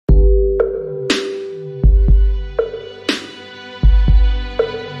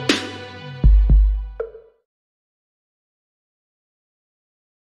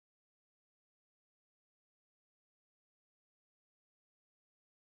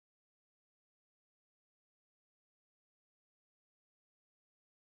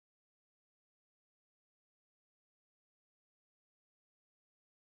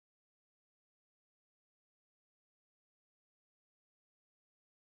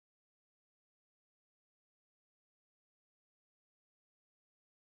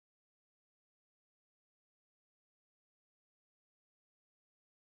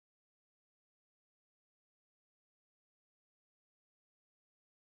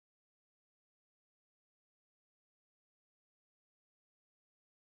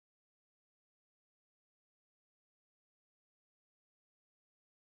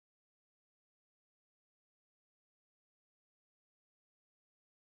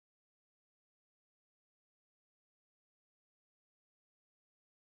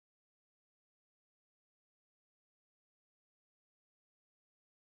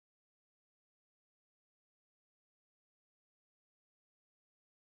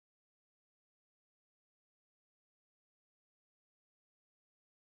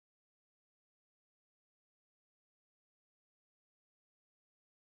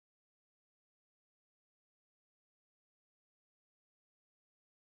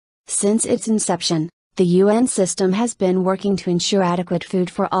Since its inception, the UN system has been working to ensure adequate food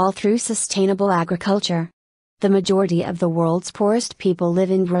for all through sustainable agriculture. The majority of the world's poorest people live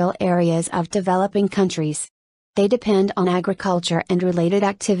in rural areas of developing countries. They depend on agriculture and related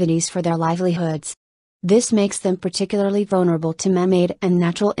activities for their livelihoods. This makes them particularly vulnerable to man-made and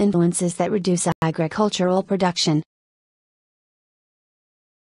natural influences that reduce agricultural production.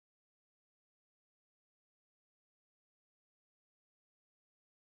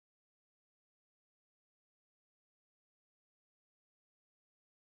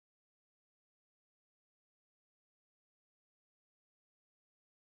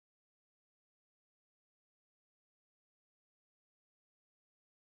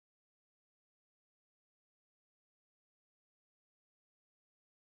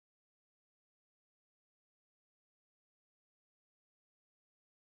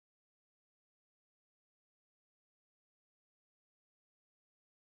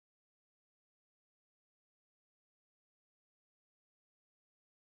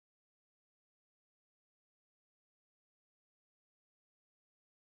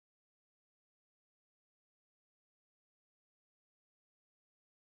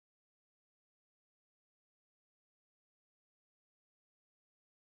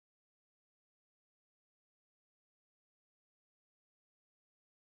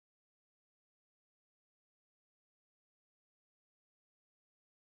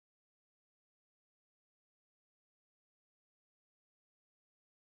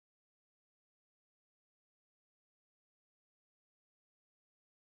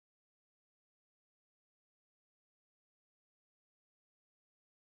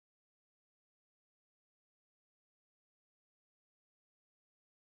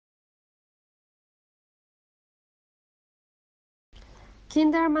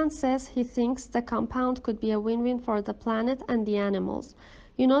 Kinderman says he thinks the compound could be a win-win for the planet and the animals.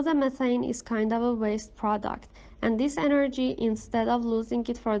 You know, the methane is kind of a waste product, and this energy, instead of losing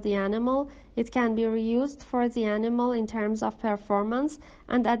it for the animal, it can be reused for the animal in terms of performance,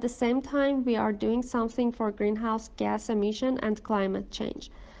 and at the same time we are doing something for greenhouse gas emission and climate change.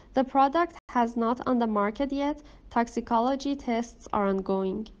 The product has not on the market yet. Toxicology tests are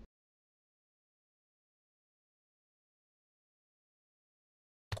ongoing.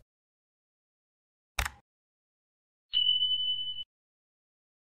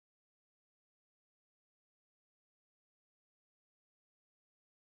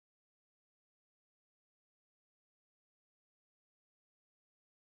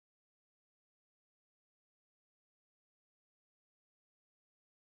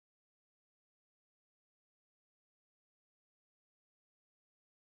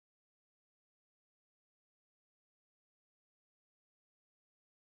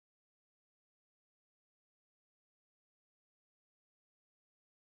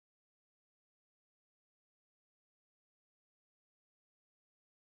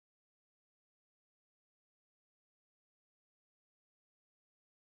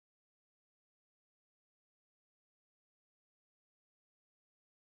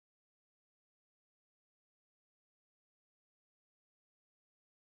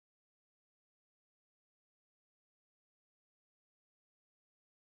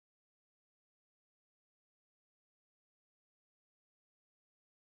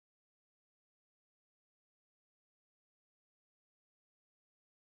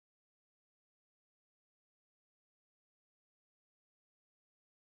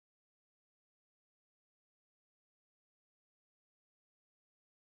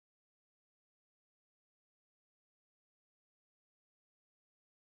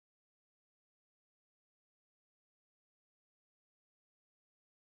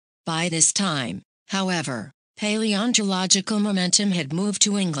 By this time, however, paleontological momentum had moved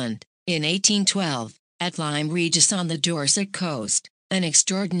to England. In 1812, at Lyme Regis on the Dorset coast, an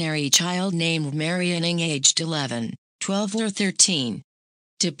extraordinary child named Mary Anning, aged 11, 12 or 13,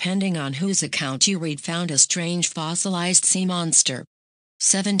 depending on whose account you read, found a strange fossilized sea monster,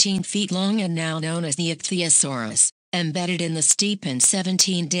 17 feet long and now known as the Ichthyosaurus, embedded in the steep and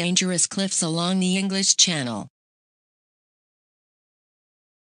 17 dangerous cliffs along the English Channel.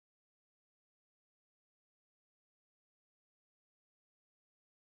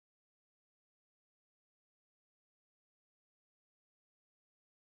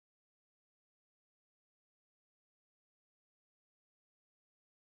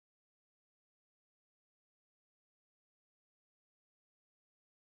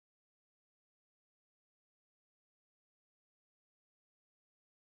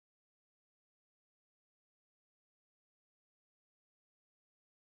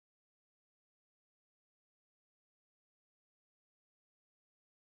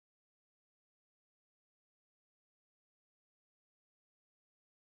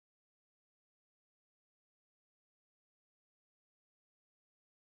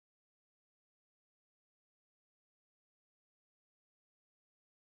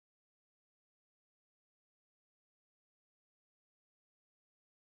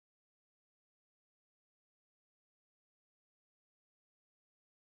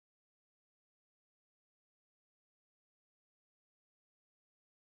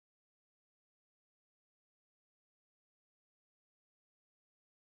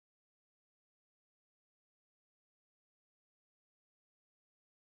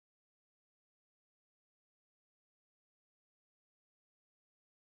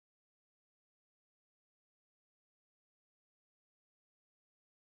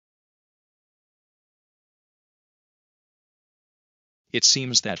 It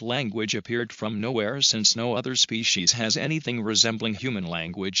seems that language appeared from nowhere since no other species has anything resembling human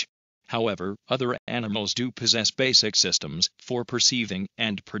language. However, other animals do possess basic systems for perceiving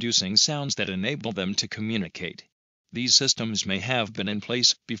and producing sounds that enable them to communicate. These systems may have been in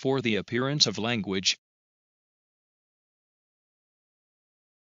place before the appearance of language.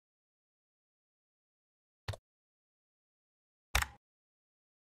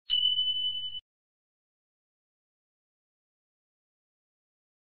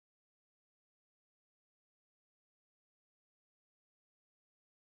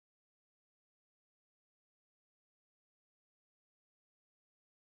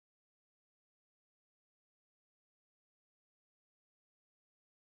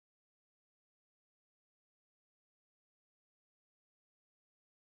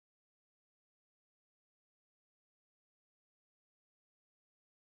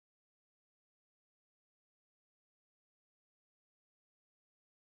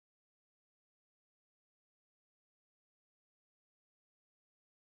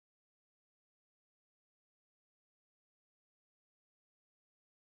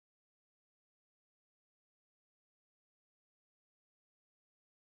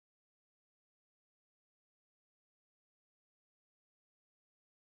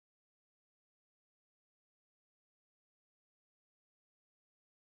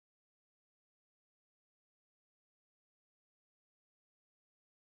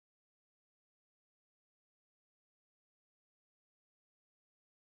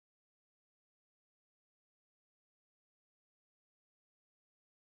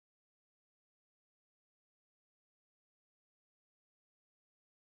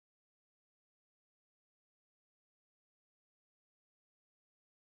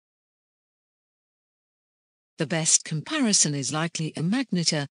 The best comparison is likely a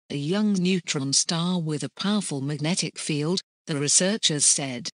magnetar, a young neutron star with a powerful magnetic field, the researchers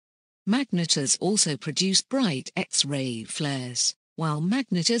said. Magnetars also produce bright X-ray flares. While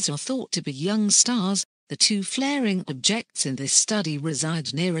magnetars are thought to be young stars, the two flaring objects in this study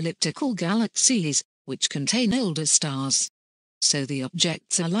reside near elliptical galaxies, which contain older stars. So the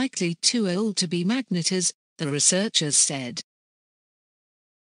objects are likely too old to be magnetars, the researchers said.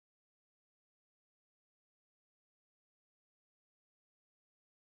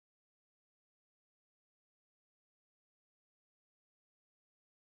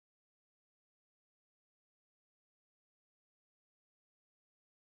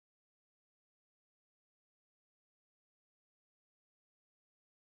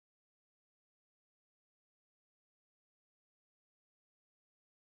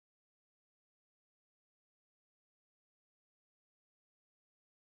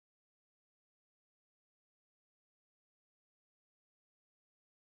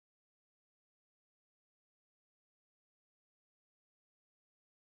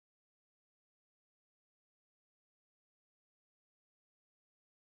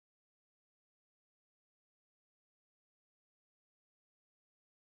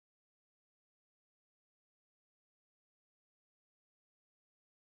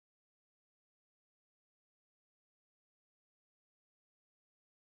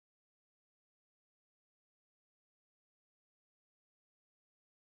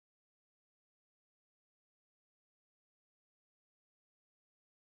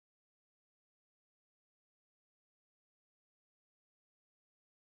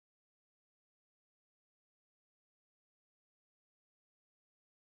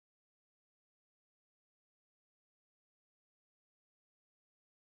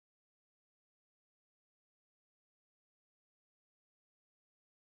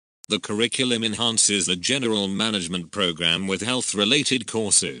 The curriculum enhances the general management program with health-related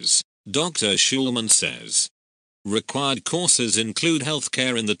courses, Dr. Schulman says. Required courses include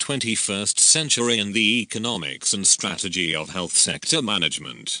healthcare in the 21st century and the economics and strategy of health sector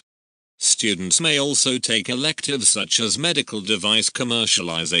management. Students may also take electives such as medical device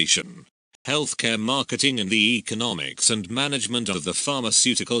commercialization, healthcare marketing and the economics and management of the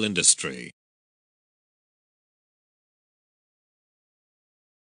pharmaceutical industry.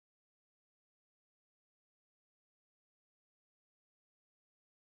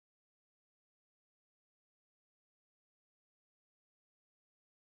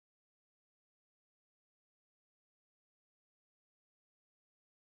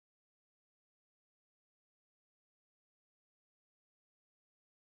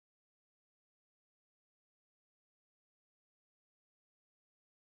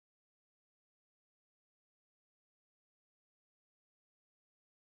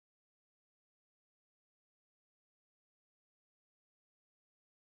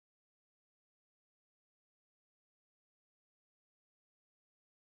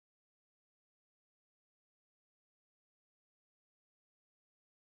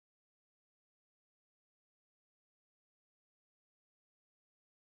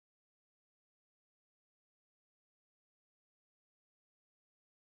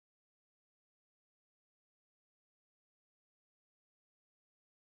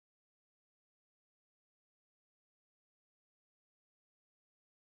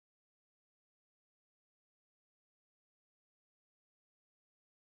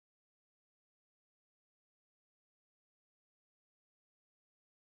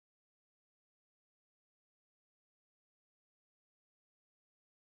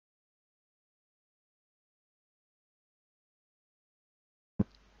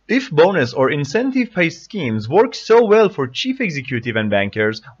 If bonus or incentive-based schemes work so well for chief executive and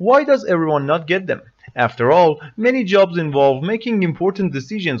bankers, why does everyone not get them? After all, many jobs involve making important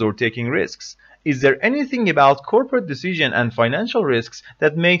decisions or taking risks. Is there anything about corporate decision and financial risks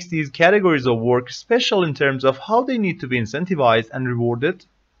that makes these categories of work special in terms of how they need to be incentivized and rewarded?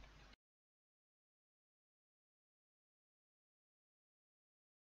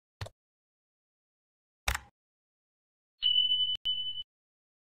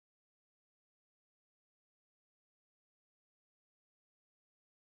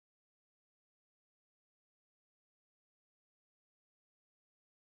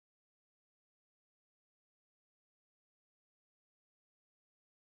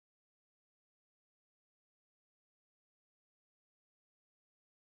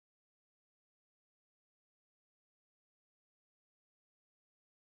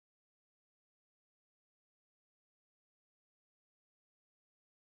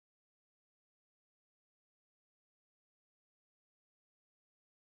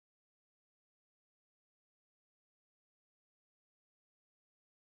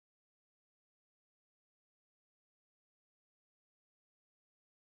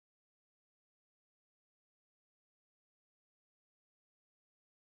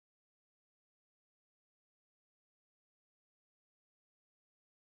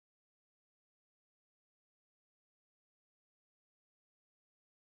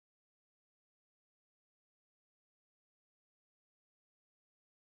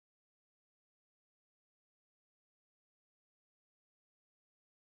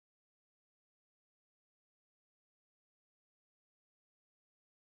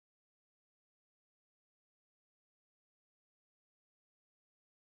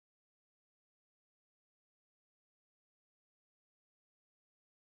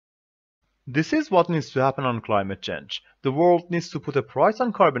 This is what needs to happen on climate change. The world needs to put a price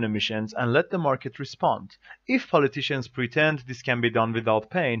on carbon emissions and let the market respond. If politicians pretend this can be done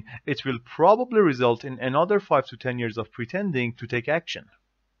without pain, it will probably result in another 5 to 10 years of pretending to take action.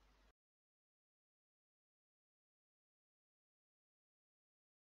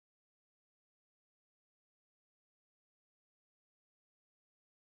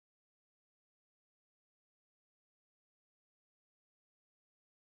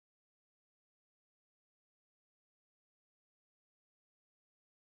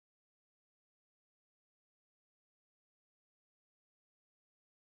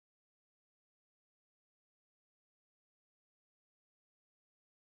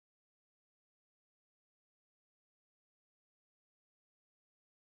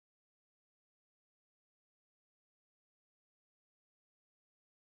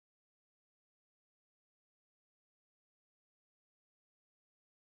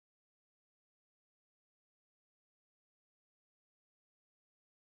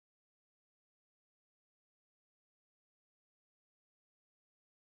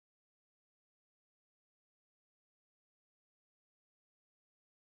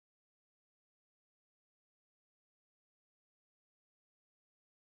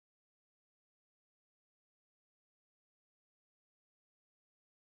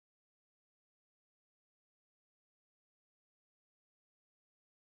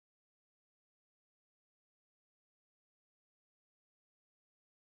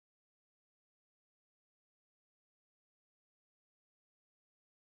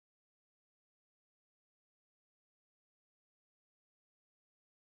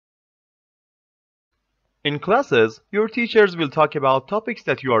 In classes, your teachers will talk about topics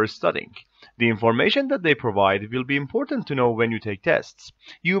that you are studying. The information that they provide will be important to know when you take tests.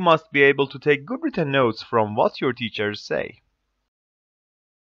 You must be able to take good written notes from what your teachers say.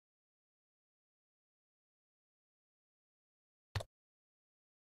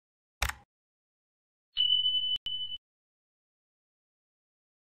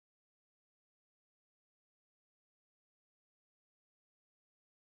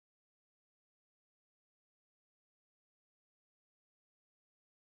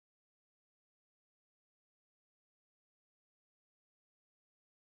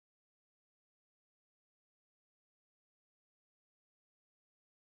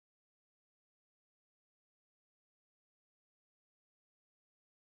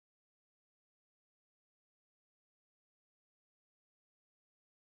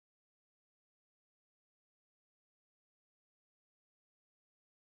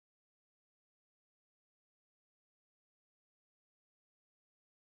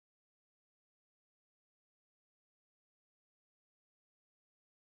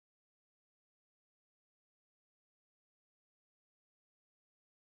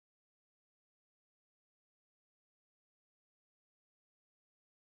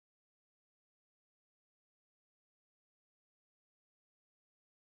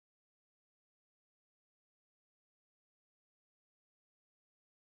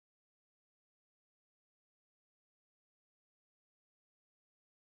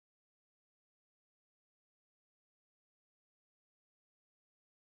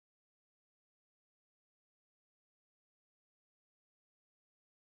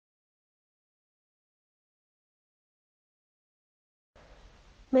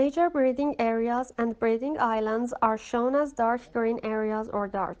 Major breeding areas and breeding islands are shown as dark green areas or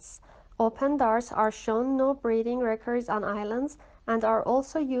darts. Open darts are shown no breeding records on islands and are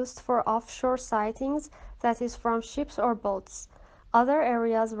also used for offshore sightings, that is from ships or boats. Other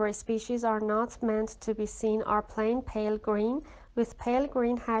areas where species are not meant to be seen are plain pale green, with pale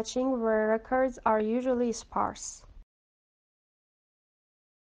green hatching where records are usually sparse.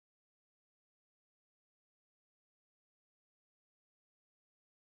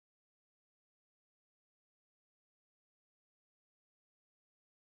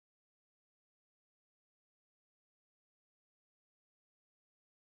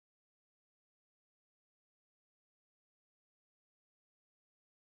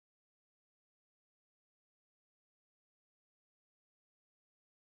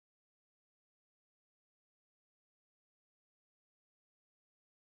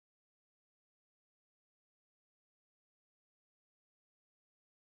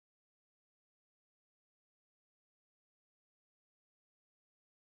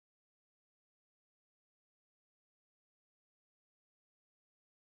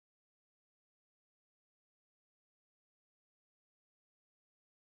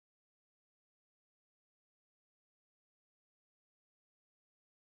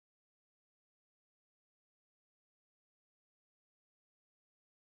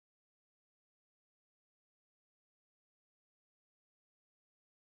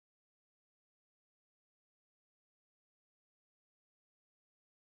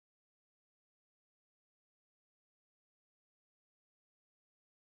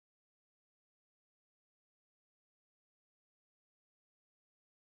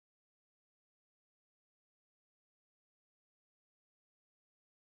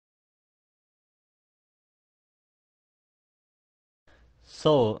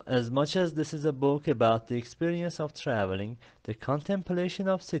 So, as much as this is a book about the experience of traveling, the contemplation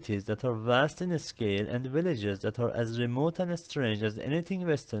of cities that are vast in scale and villages that are as remote and strange as anything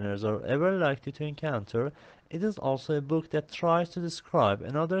Westerners are ever likely to encounter, it is also a book that tries to describe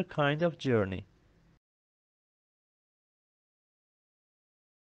another kind of journey.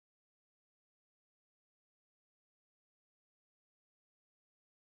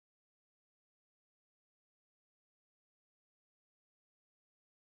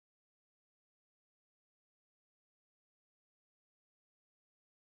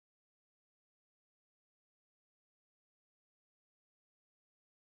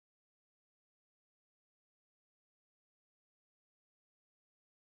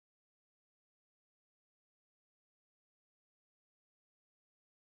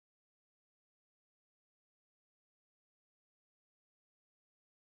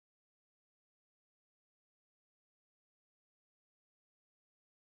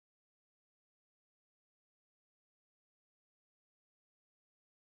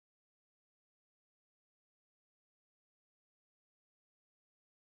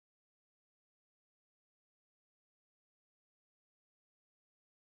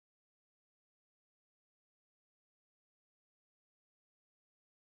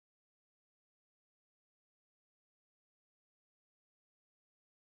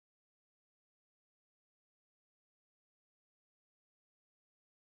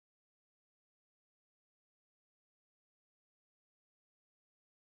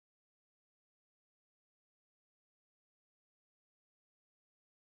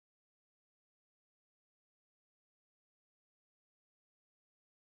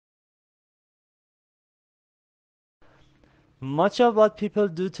 Much of what people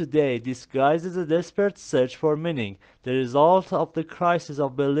do today disguises a desperate search for meaning, the result of the crisis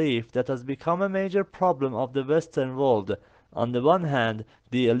of belief that has become a major problem of the Western world. On the one hand,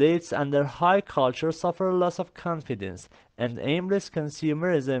 the elites and their high culture suffer loss of confidence, and aimless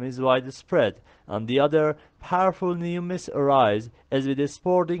consumerism is widespread. On the other, powerful new myths arise, as with the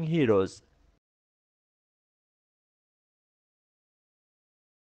sporting heroes.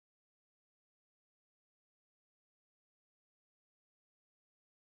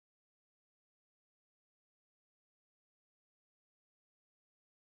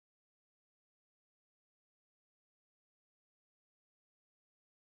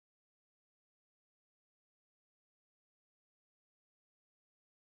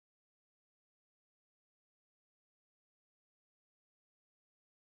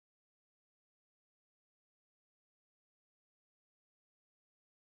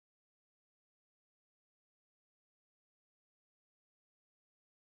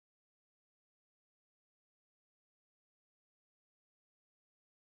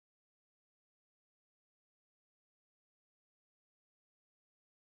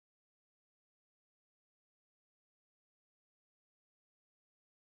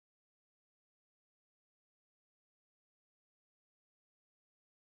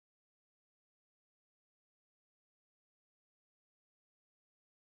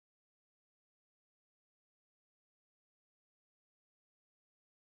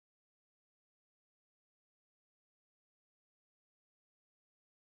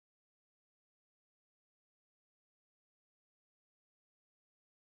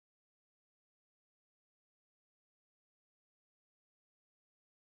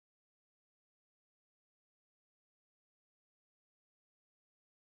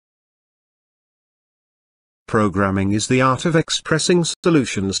 programming is the art of expressing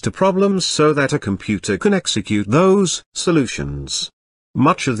solutions to problems so that a computer can execute those solutions.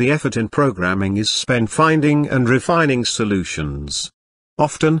 Much of the effort in programming is spent finding and refining solutions.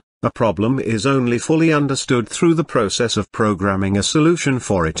 Often, a problem is only fully understood through the process of programming a solution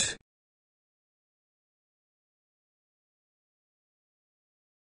for it.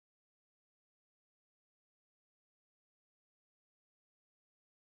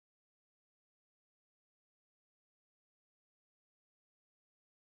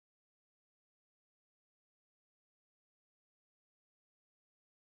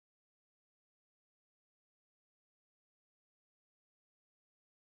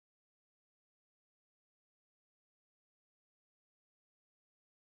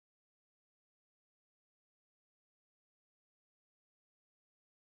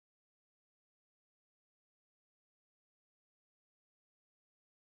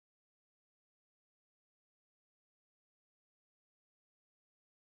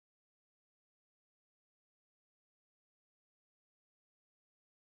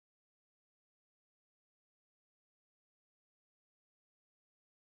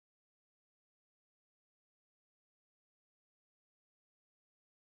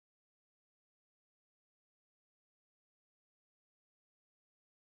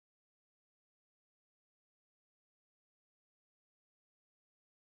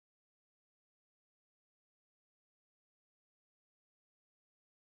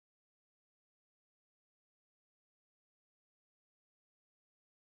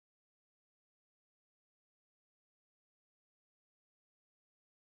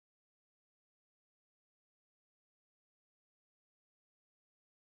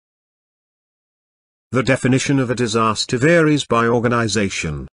 The definition of a disaster varies by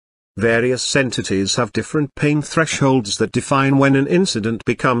organization. Various entities have different pain thresholds that define when an incident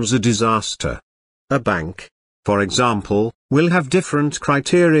becomes a disaster. A bank, for example, will have different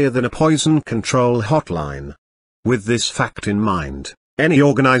criteria than a poison control hotline. With this fact in mind, any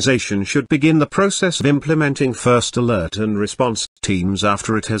organization should begin the process of implementing first alert and response teams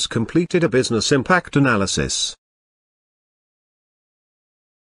after it has completed a business impact analysis.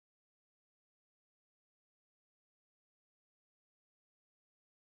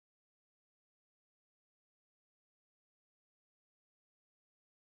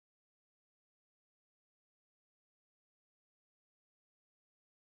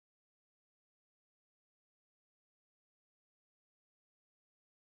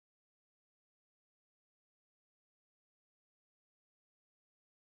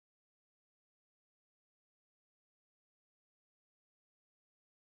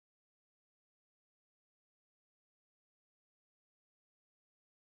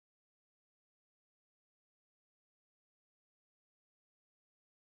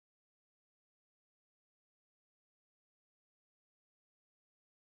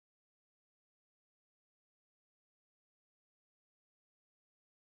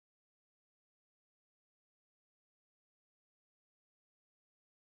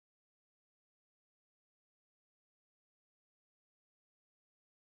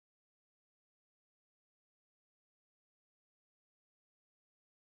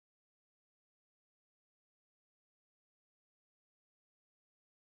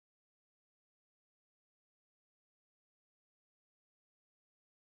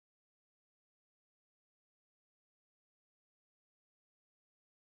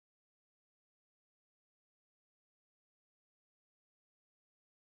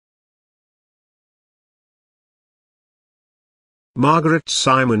 Margaret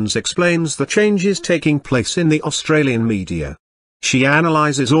Simons explains the changes taking place in the Australian media. She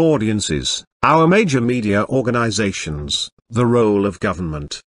analyzes audiences, our major media organizations, the role of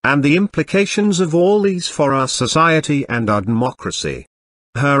government, and the implications of all these for our society and our democracy.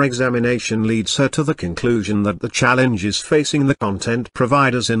 Her examination leads her to the conclusion that the challenges facing the content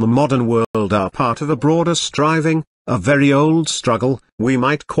providers in the modern world are part of a broader striving, a very old struggle, we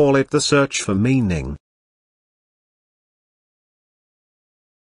might call it the search for meaning.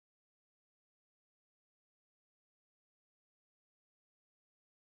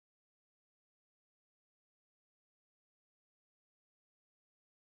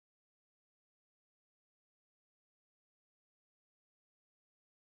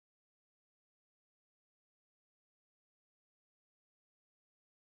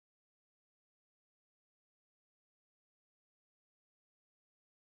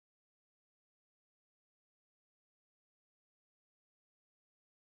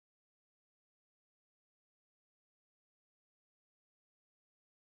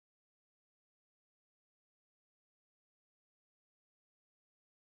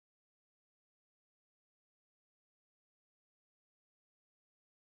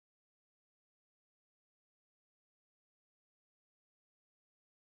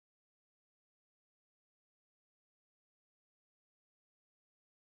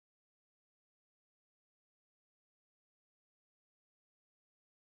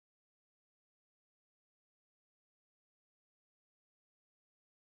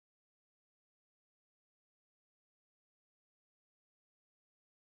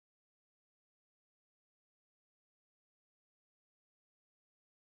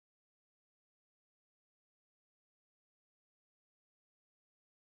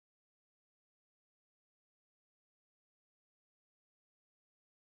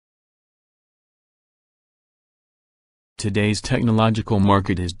 Today's technological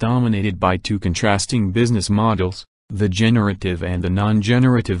market is dominated by two contrasting business models, the generative and the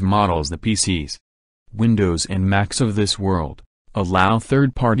non-generative models. The PCs, Windows and Macs of this world, allow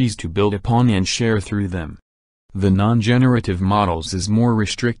third parties to build upon and share through them. The non-generative models is more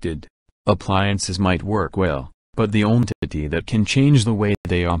restricted. Appliances might work well, but the only entity that can change the way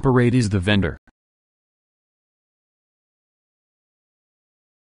they operate is the vendor.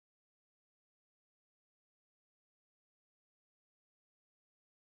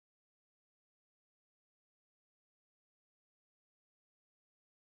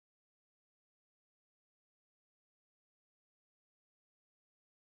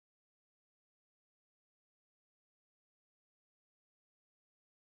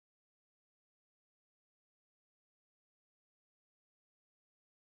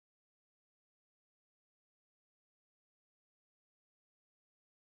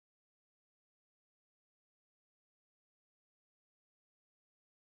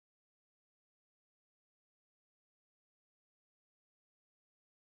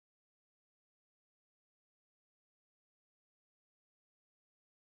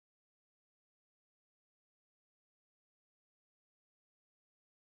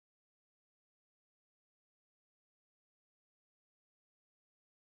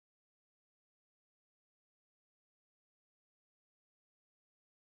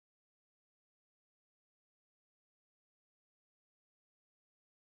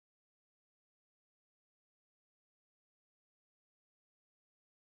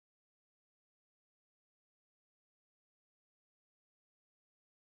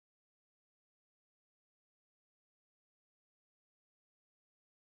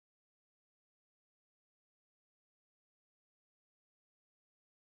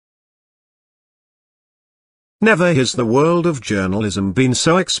 Never has the world of journalism been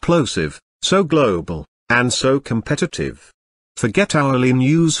so explosive, so global, and so competitive. Forget hourly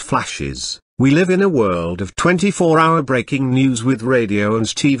news flashes. We live in a world of 24-hour breaking news with radio and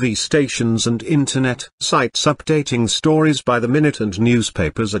TV stations and internet sites updating stories by the minute and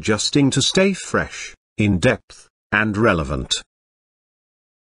newspapers adjusting to stay fresh, in depth, and relevant.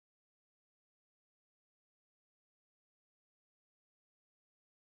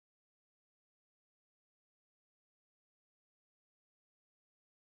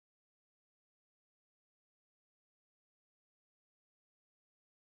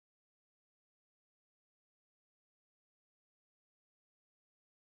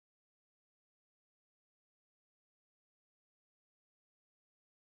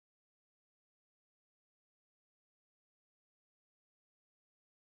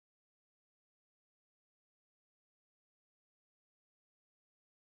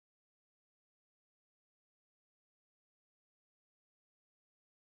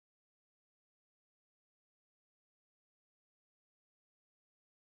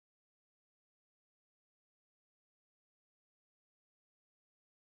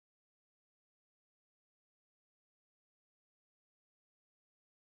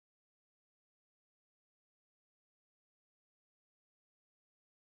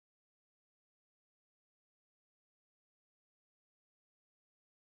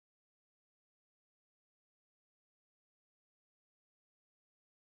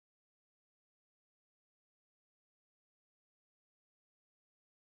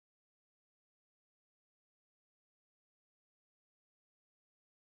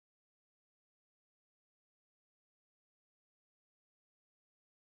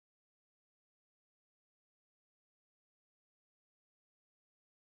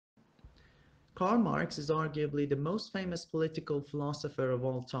 Karl Marx is arguably the most famous political philosopher of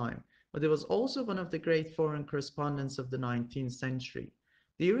all time, but he was also one of the great foreign correspondents of the 19th century.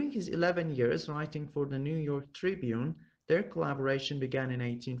 During his 11 years writing for the New York Tribune, their collaboration began in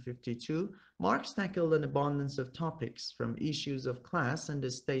 1852. Marx tackled an abundance of topics, from issues of class and the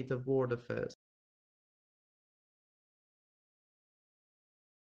state of world affairs.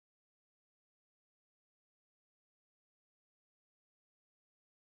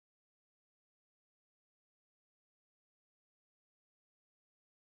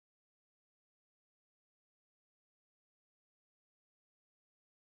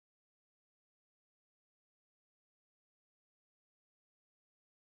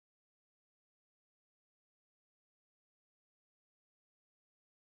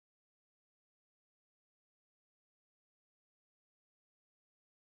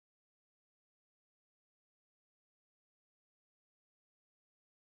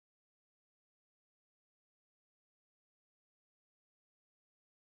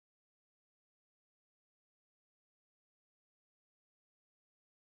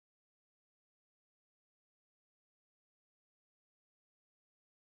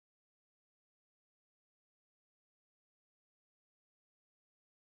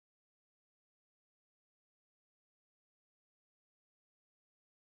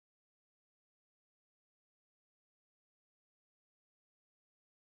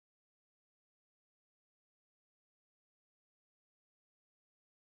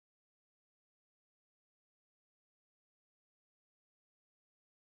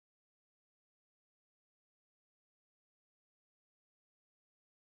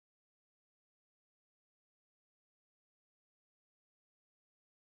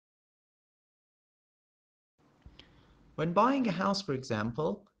 When buying a house, for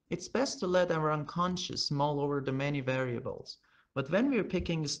example, it's best to let our unconscious mull over the many variables. But when we're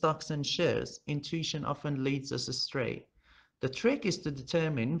picking stocks and shares, intuition often leads us astray. The trick is to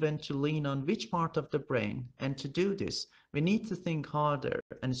determine when to lean on which part of the brain, and to do this, we need to think harder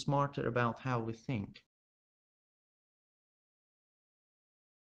and smarter about how we think.